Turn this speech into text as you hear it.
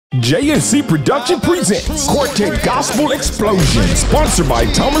J&C Production presents Quartet Gospel Explosion, sponsored by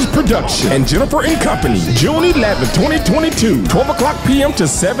Thomas Production and Jennifer & Company, June 11, 2022, 12 o'clock p.m. to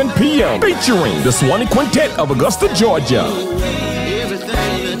 7 p.m. Featuring the Swanee Quintet of Augusta, Georgia,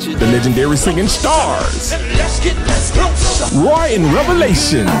 the legendary singing stars, Roy in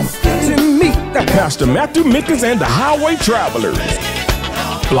Revelation, Pastor Matthew Mickens and the Highway Travelers,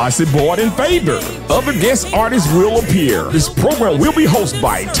 Blessed Board in Favor. Other guest artists will appear. This program will be hosted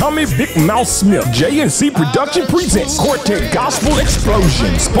by Tommy Big Mouth Smith. J&C Production presents Quartet Gospel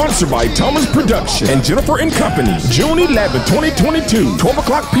Explosion, sponsored by Thomas Production and Jennifer & Company, June 11, 2022, 12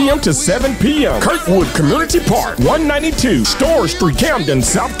 o'clock p.m. to 7 p.m. Kirkwood Community Park, 192 Store Street, Camden,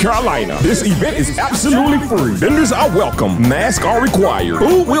 South Carolina. This event is absolutely free. Vendors are welcome. Masks are required.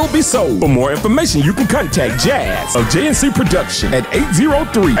 Food will be sold. For more information, you can contact Jazz of J&C Production at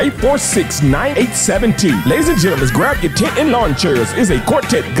 803-846-9872. Ladies and gentlemen, grab your tent and lawn chairs. It's a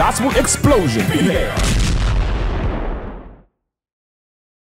Quartet Gospel Explosion. Be there.